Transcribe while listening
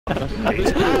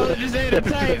This pilot just ate a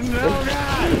Titan, oh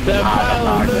god! That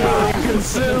pilot literally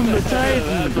consumed the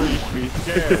Titan! Be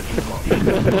scared.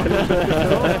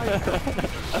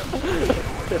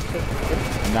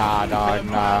 Nah, dog,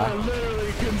 nah. That pilot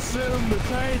literally consumed the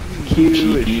Titan!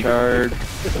 Q shard.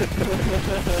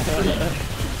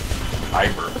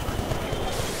 Cyber.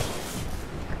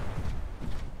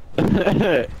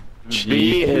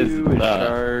 B is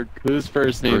shard. Whose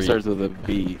first name starts with a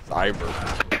B? Cyber.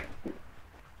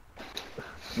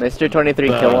 Mr. 23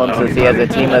 kill him since he has a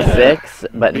team of 6,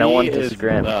 but no one to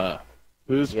scrim.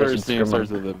 Whose first name starts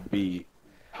with a B?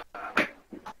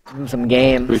 Some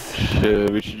games. We should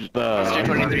Mr.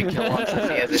 23 kill him since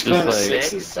he has a team of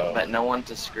 6, but no one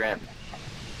to scrim.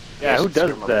 Yeah, who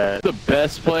does that? The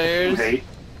best players?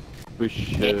 We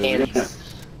should.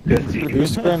 Who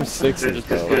scrims 6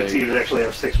 Good teams actually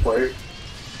have 6 players.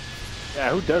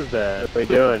 Yeah, who does that? What are we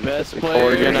doing? Best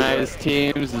organized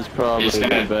teams is probably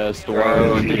the best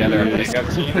one. Together a pickup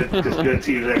team. Good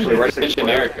teams actually have 6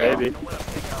 players. Maybe.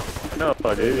 No,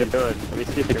 dude, you're doing. Let me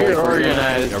see if If you're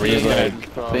organized, Are we just gonna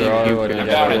throw you it can in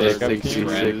have the like pickup team,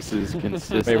 66 is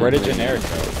consistent. Wait, where did generic go?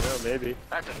 No, maybe.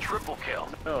 That's a triple kill.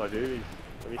 No, dude.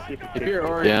 Let me see if If you're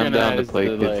organized. organized, I'm down to play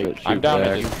kids that shoot I'm down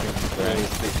back. with you.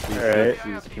 66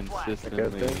 is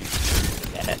consistently.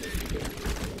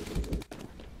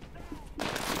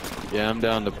 Yeah, I'm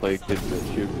down to play kids that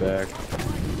shoot back.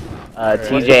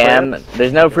 TJM,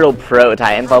 there's no real pro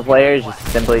Titanfall players, just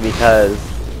simply because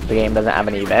the game doesn't have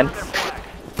any events.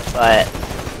 But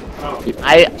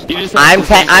I'm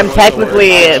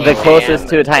technically the closest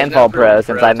to a Titanfall pro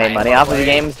since I made money off of the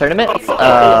game's tournaments,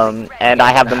 and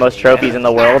I have the most trophies in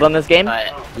the world on this game.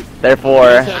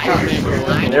 Therefore, I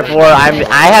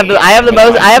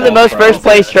have the most first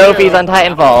place trophies on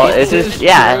Titanfall. It's just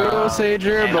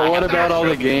Gamesager, but what about all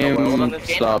the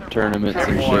GameStop tournaments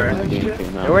and shit when the game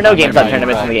came out? There were no GameStop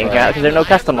tournaments when the game came out because there are no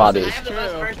custom lobbies.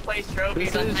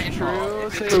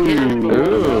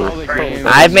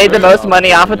 I've made the most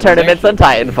money off of tournaments on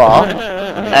Titanfall,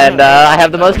 and I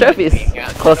have the most trophies.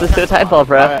 Closest to a Titanfall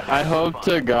pro. I hope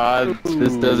to God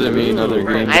this doesn't mean other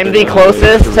games. I'm the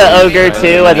closest to Ogre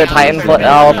 2 as a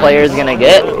Titanfall player is gonna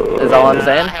get, is all I'm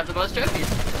saying. I have the most trophies.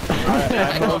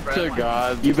 I hope to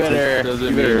God you better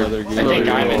doesn't mean other games. I think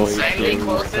I'm insanely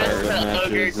closest to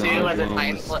Ogre 2 as a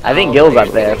Titanfall. I think Gil's up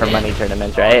there for money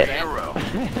tournaments, right?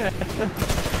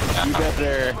 You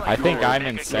better. I think I'm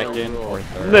in second or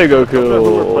third. Mega Who we're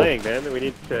cool. playing, man. We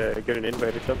need to get an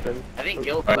invite or something. I think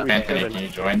Gil Anthony, can you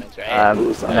join?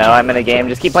 No, I'm in a game.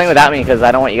 Just keep playing without me because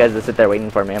I don't want you guys to sit there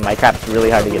waiting for me. And my crap's really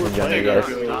hard to get to join you guys.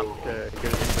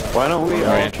 Why don't we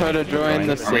all try to join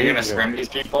the Are we same? gonna scrim these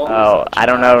people? Oh, I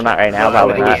don't know. Not right now.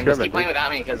 Probably not. Just keep playing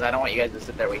without me because I don't want you guys to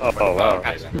sit there waiting for me. Oh, wow.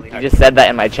 You just said that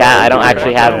in my chat. I don't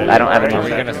actually have. I don't have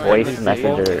any voice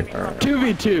message or.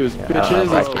 2v2s, bitches.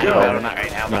 Let's Let's No, go. not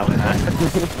right now. Probably not.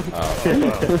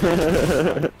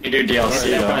 You do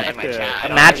DLC In though. my chat. I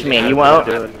don't Match me. You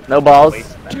won't. No balls.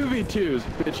 2v2s,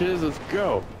 bitches. Let's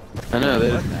go. I know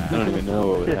they don't even know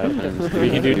what would happen. We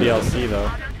can do DLC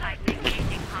though.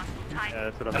 Yeah,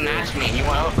 that's what I'm doing. Match me. You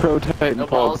won't. Pro No Titanfall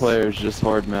balls. players just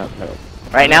hard map help.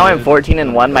 Right now I'm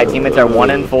 14-1. My teammates are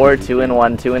 1-4,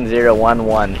 2-1, 2-0,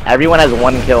 1-1. Everyone has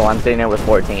 1 kill. I'm sitting there with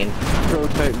 14. Pro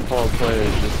Titanfall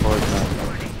players just hard map help.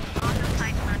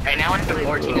 Right now I'm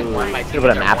 14-1. My Put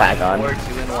teammates a map are hack on. 1-4,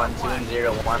 2-1,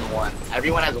 2-0, 1-1.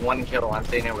 Everyone has 1 kill. I'm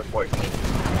sitting there with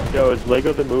 14. Yo, is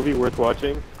Lego the movie worth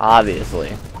watching?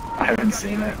 Obviously. I haven't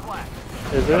seen it.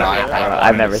 Is it?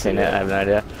 I've never seen it. I have no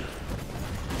idea.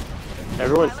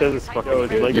 Everyone says it's fucking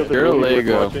good. Is Lego the You're a movie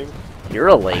Lego. worth watching? You're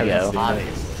a Lego.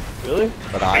 Really?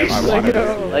 But I wanted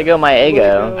to. Lego my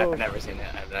ego. I've never seen it. I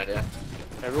have no idea.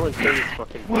 Everyone says it's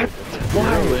fucking good.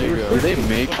 Why Lego? Do they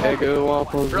make Eggo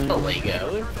waffles? We're a anymore?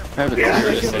 Lego. I haven't Yeah, seen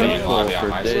we're it just sitting in lobby on for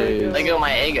my days. Lego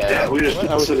my ego. Yeah, we just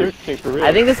I was searching for real.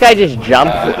 I think this guy just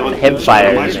jumped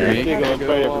hipfire. Make Yeah.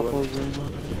 Eggo waffles anymore?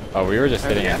 Oh, we were just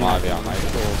sitting in lobby on my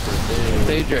school.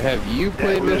 Sager, have you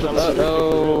played with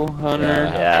Hunter?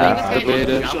 Yeah. Since the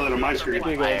beta? show it on my screen.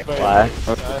 Why?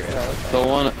 Okay. The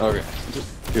one. Okay. Just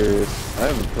curious. I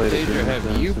haven't played it. Sager,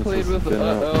 have you played with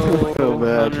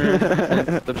Hunter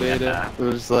since the beta? It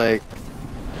was like,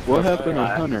 what happened with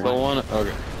Hunter? The one.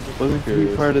 Okay. Wasn't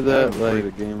he part of that? Like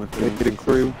a game with the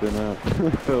crew? Been up.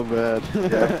 So bad.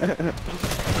 Yeah. It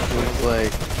was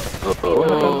like,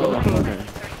 Hunter.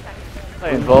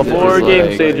 Full 4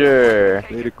 Gamesager.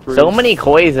 So many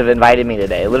kois have invited me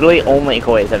today. Literally only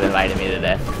kois have invited me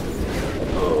today.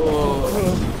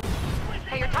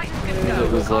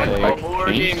 It was like,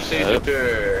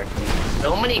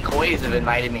 So many kois have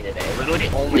invited me today. Literally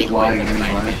only kois have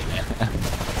invited me today.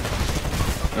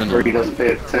 Where he doesn't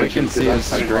pay attention. We can see his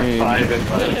screen.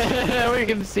 We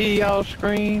can see y'all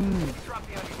screen.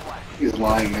 He's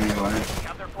lying anyway.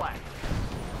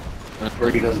 Where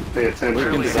he doesn't pay attention. We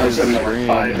can see I've his sent him screen.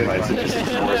 like 5 invites and just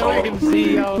ignores all We of can them.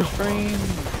 see y'all screen.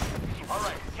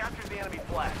 Alright, capture the enemy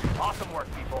flag. Awesome work,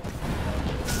 people. I've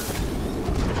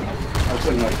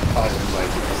sent him like 5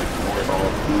 invites and just ignores all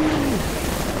of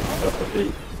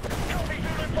them.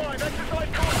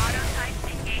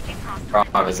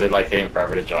 Problem is it like taking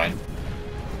forever to join?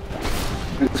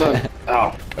 It's a,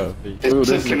 oh. Oh, Ooh, It this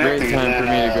said is a great connecting time for and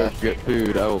me to then, go get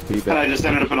food. I will be and I back. just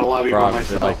ended up in a lobby by Rob,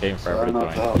 myself. it's like game so forever I'm to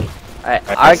not join. out.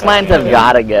 Alright, arc lines have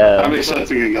gotta go. I'm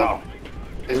accepting it, go.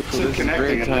 It This said is a connecting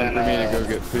great and time for me to then, go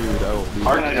get food. I will be and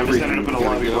back. I just ended up in a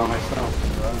lobby by myself.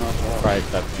 So I'm not out. Try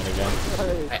accepting it again.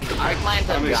 Arc lines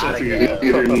I'm have gotta accepting go. it.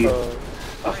 Either need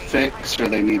a fix or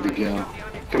they need to go.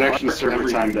 Connection server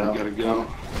time down. Gotta go.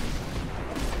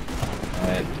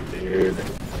 Dude.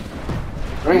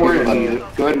 Don't worry about it.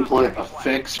 Go ahead and play a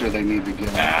fix or they need to go.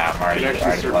 Nah, I'm already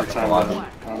Connection server left the time lobby. down.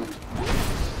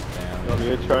 I'm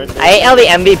gonna try and I hate how the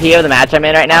MVP of the match I'm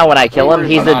in right now, when I kill him,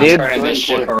 he's I'm the not dude. turning this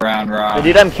ship around, Rob. The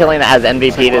dude I'm killing that has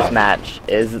MVP this match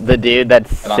is the dude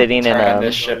that's And I'm sitting in turning a.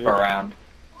 this ship around.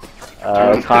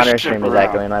 Connor stream is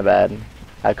echoing, my bad.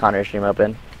 I had Connor stream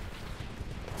open.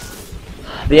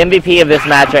 The MVP of this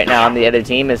match right now on the other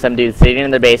team is some dude sitting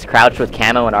in their base, crouched with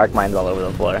camo and arc mines all over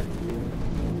the floor.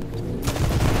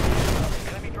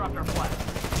 Enemy dropped our flag.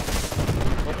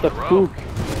 what the pook?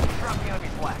 Drop the enemy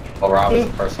flag. Well, Rob was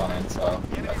the first one in, so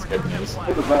that's good news.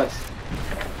 You're the best.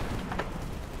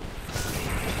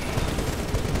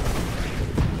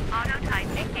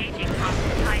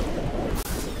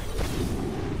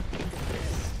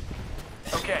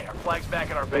 Okay, our flag's back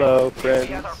at our base. Hello, He friends.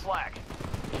 has our flag.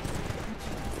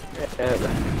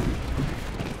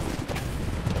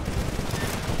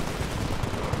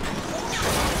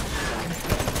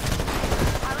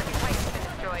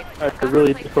 I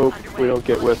really hope we don't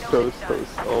get West Coast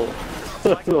host all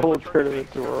the whole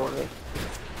tournament tomorrow. Man.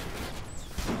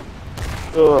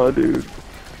 Oh, dude,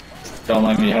 Don't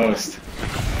let me host.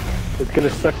 it's gonna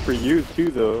suck for you too,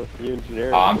 though. You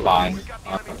engineering. Oh, I'm fine.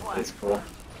 It's cool.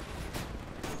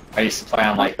 I used to play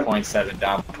on like 0.7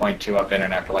 down, 0.2 up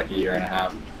internet for like a year and a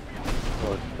half.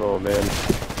 Oh man.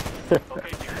 Okay, dude,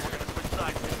 we're gonna switch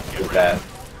sides. It Get was ready. bad.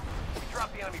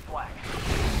 Drop the enemy flag.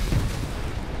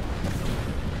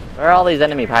 Where are all these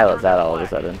enemy pilots at all of a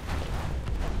sudden?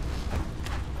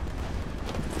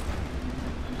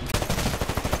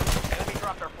 Enemy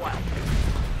dropped our flag.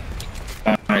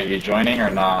 Are you joining or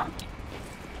not?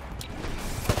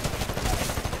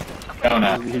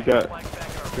 Donut. He got.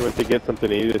 He went to get something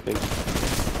to eat, I think.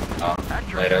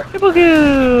 Later.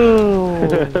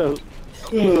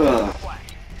 Ugh.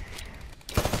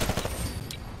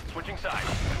 Switching sides.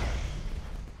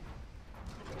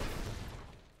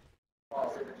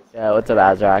 Yeah, what's up,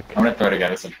 Azrak? I'm gonna throw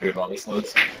together some food while this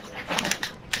loads.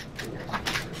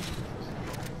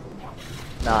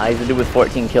 Nah, he's a dude with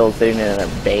 14 kills sitting in a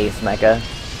base, mecha.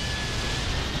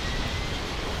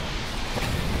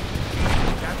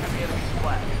 Capture the enemy's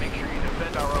flag and make sure you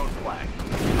defend our own flag.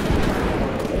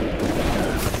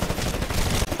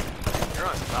 You're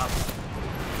on top.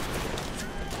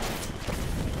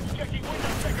 Checking window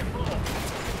second floor.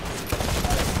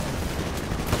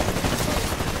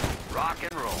 Rock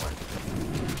and rolling.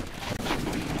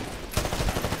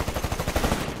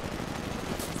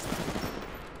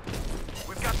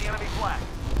 We've got the enemy flag.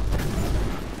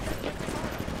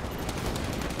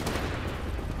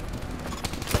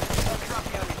 Drop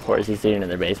the enemy Of course, he's sitting in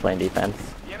their base playing defense.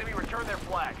 The enemy returned their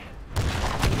flag.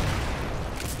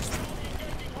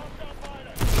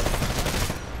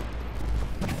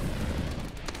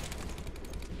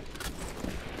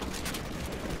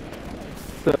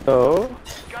 So,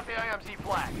 Got the IMZ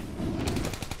flag.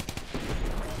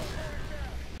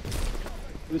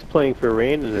 who's playing for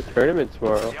Rain in the tournament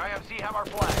tomorrow? The IMZ have our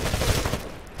flag.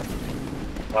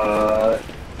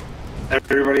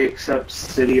 Everybody except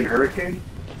City and Hurricane?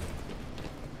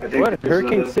 I think What?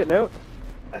 Hurricane's sitting out?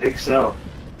 I think so.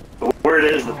 The word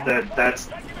is that's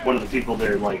one of the people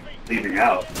they're like leaving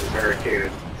out. Is Hurricane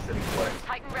and City play.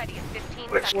 Titan ready in 15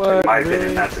 Which, seconds. What, in my opinion,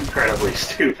 really? that's incredibly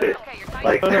stupid. Okay, your Titan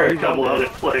Like, Oh, no, there are a he's couple on other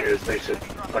there. players they should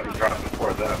fucking drop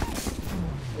before them.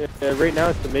 Yeah, right now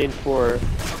it's the main four,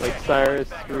 like Cyrus,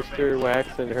 Rooster,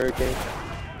 Wax, and Hurricane.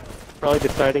 Probably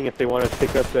deciding if they want to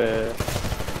pick up a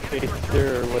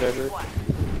Chaser or whatever.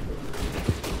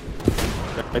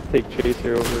 I'd take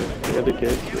Chaser over the other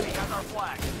kids. Enemy has our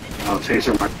flag. I'll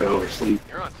Chaser might go oversleep.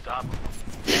 You're unstoppable.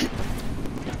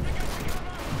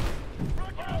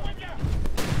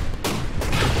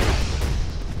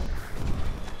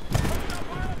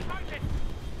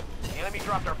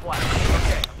 dropped our flag.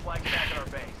 Okay, our flag's back at our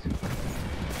base.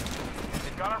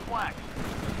 They've got our flag.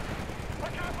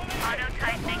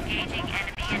 Autotype engaging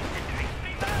enemy infantry.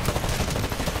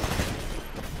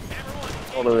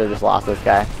 Totally just lost this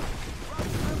guy.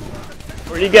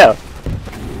 Where'd he go?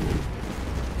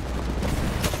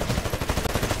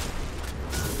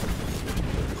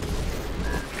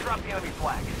 Drop the enemy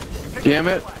flag. Damn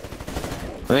it! I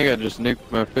think I just nuked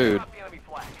my food Drop the enemy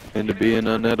flag. into being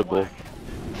unedible.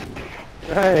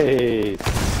 Nice.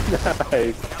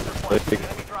 Nice.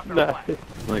 Like, Nice.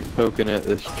 like poking at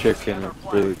this chicken,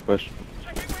 it's really questionable.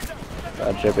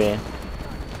 God, Chippy.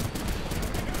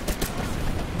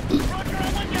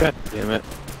 God damn it.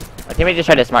 My teammate just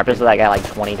tried to smart pistol that guy like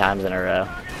 20 times in a row.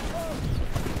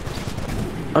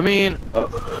 I mean,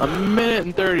 a minute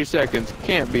and 30 seconds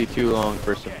can't be too long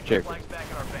for some chicken. Flag's back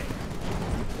at our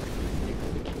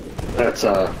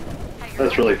base.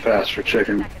 That's really fast for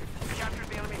chicken. Captured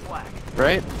the enemy flag.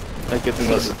 Right? Like it's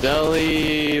Unless a it's-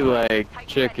 deli, like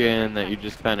chicken that you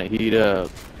just kind of heat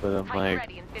up. But I'm like,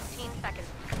 Ready in 15 seconds.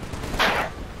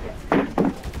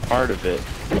 part of it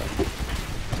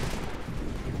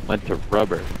went to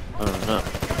rubber. I don't know.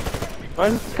 Why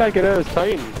does this guy get out of his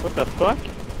Titan? What the fuck?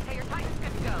 Okay, your Titan's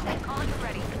good to go. Call it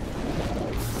ready.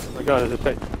 Oh my god, is it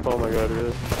Titan? Oh my god,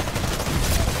 really?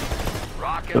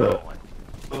 Rock and rolling.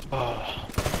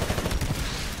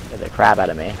 Get the crap out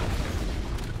of me.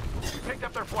 Picked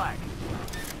up their flag.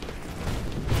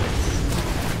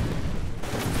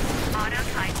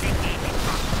 Autotype engaging.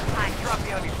 Flag Drop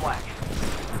the enemy flag.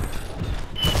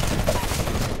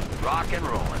 Rock and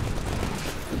rolling.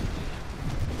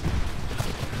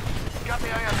 Got the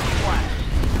eye on the flag.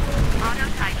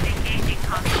 Autotype engaging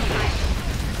concentration.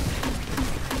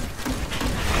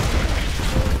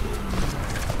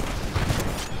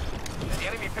 The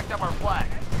enemy picked up our flag.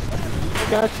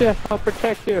 I gotcha. I'll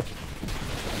protect you.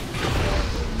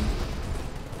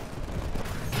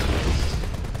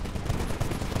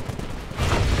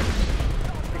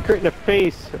 You're crit in the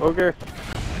face, ogre.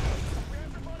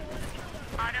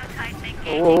 Autotype Whoa,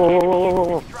 engaging. whoa, whoa, whoa, whoa,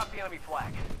 whoa. Drop the enemy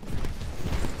flag.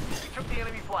 We took the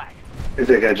enemy flag. I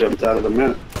think I jumped out of the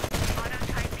map.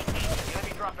 Autotype engaging. The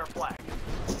enemy dropped our flag.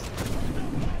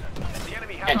 The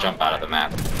enemy has Can't our jump out of flag. the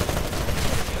map. The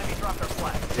enemy dropped our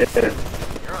flag. Yeah,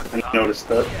 You're on I top. noticed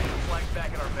that. Flag's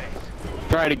back at our base.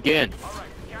 Try it again. All right,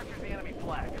 capture the enemy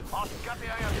flag. Awesome, got the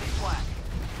eye on the flag.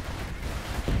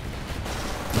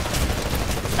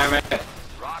 Damn it.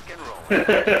 Rock and roll.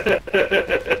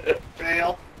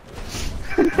 Fail.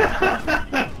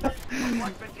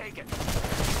 Flag's been taken.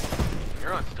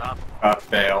 You're unstoppable.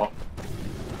 Fail.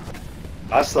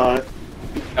 I saw it.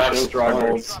 Got Show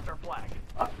struggles. Dropped our flag.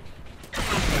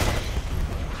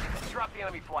 Drop the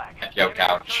enemy flag. Yo, The enemy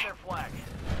couch. returned their flag.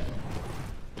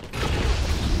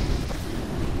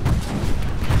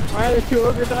 Why are there two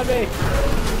ogres on me?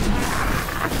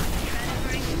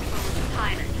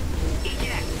 Pilot.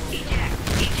 Eject. Eject.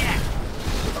 Eject.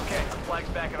 Okay, the flag's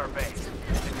back at our base.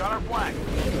 They've got our flag.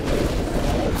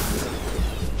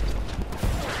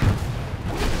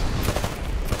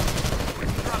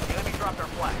 The enemy dropped our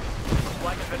flag. The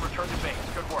flag has been returned to base.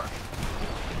 Good work.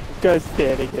 This guy's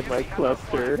standing in my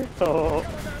cluster. Oh. The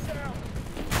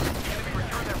enemy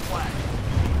returned their flag.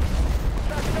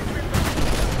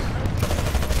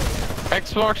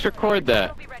 Xbox record that.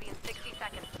 We'll be ready in 60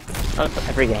 seconds. I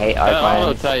freaking hate That Arc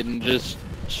Auto Titan just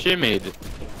shimmied.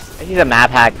 He's a map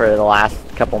hack for the last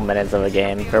couple minutes of a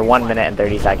game, for 1 minute and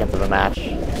 30 seconds of a match. Be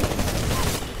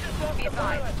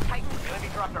advised. Titan. The enemy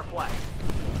dropped our flag.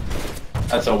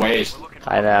 That's a waste. We're looking for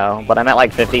I know, but I'm at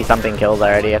like 50 something kills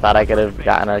already. I thought I could have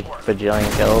gotten a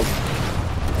bajillion kills.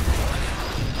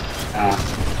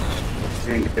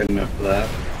 Ain't good enough for that.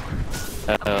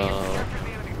 Oh.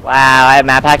 Wow, I have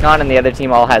map hack on and the other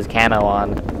team all has camo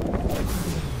on.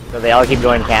 So they all keep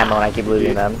going camo and I keep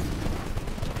losing them.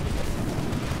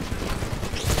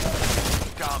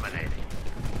 dominating.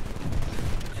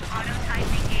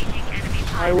 Autotype engaging enemy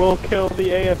I pilot. will kill the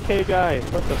AFK guy.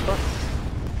 What the fuck?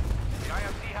 The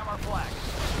IMC have our flag.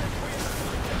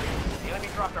 The enemy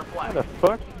dropped our What flag. the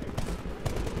fuck?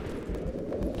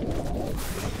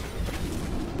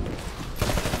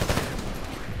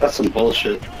 That's some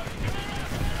bullshit.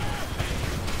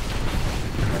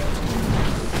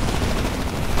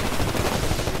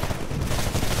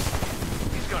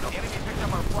 He's gonna. The enemy picked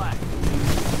up our flag.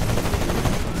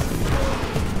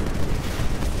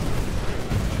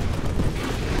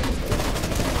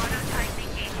 Autotype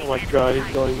engaging Oh my enemy god, he's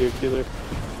pilot. going nuclear.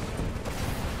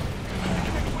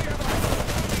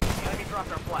 The enemy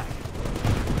dropped our flag.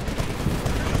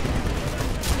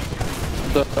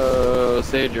 So,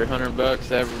 Sage, your $100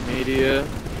 Avermedia.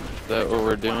 Is that what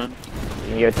we're doing?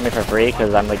 Can you give it to me for free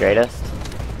because I'm the greatest?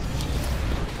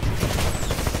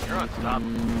 You're on stop.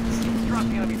 Drop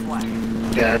the enemy flag.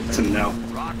 Yeah, it's a no.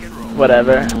 Rock and roll.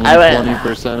 Whatever. I went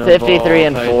 20% of 53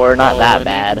 and all 4, not that Titanfall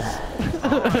bad.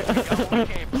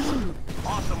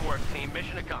 Awesome work, team.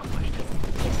 Mission accomplished.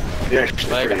 You're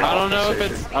actually Like pretty I don't know awesome,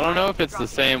 if it's I don't know if it's the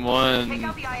same one Take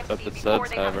out the that IMC the before subs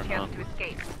they have have or a not. chance to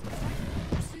escape.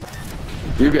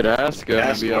 You could ask him and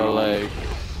Ask be him. all like,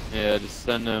 yeah, just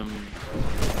send him.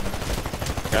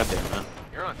 Goddamn man.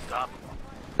 You're on stop.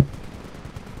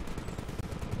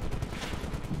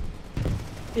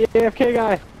 AFK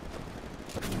guy.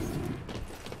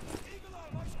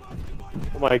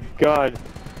 Oh my god.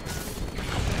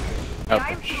 The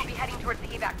IMC will be heading towards the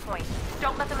evac point.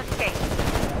 Don't let them escape.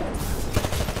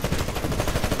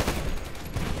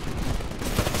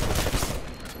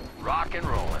 Rock and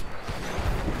rolling.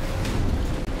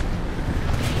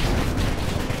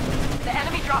 The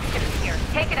enemy dropship is here.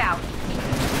 Take it out.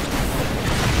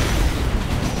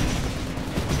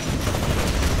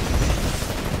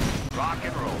 Rock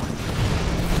and rolling.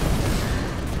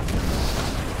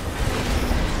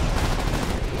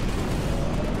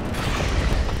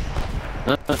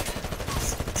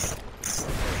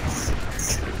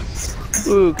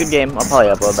 Ooh, good game. I'll probably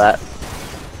upload that.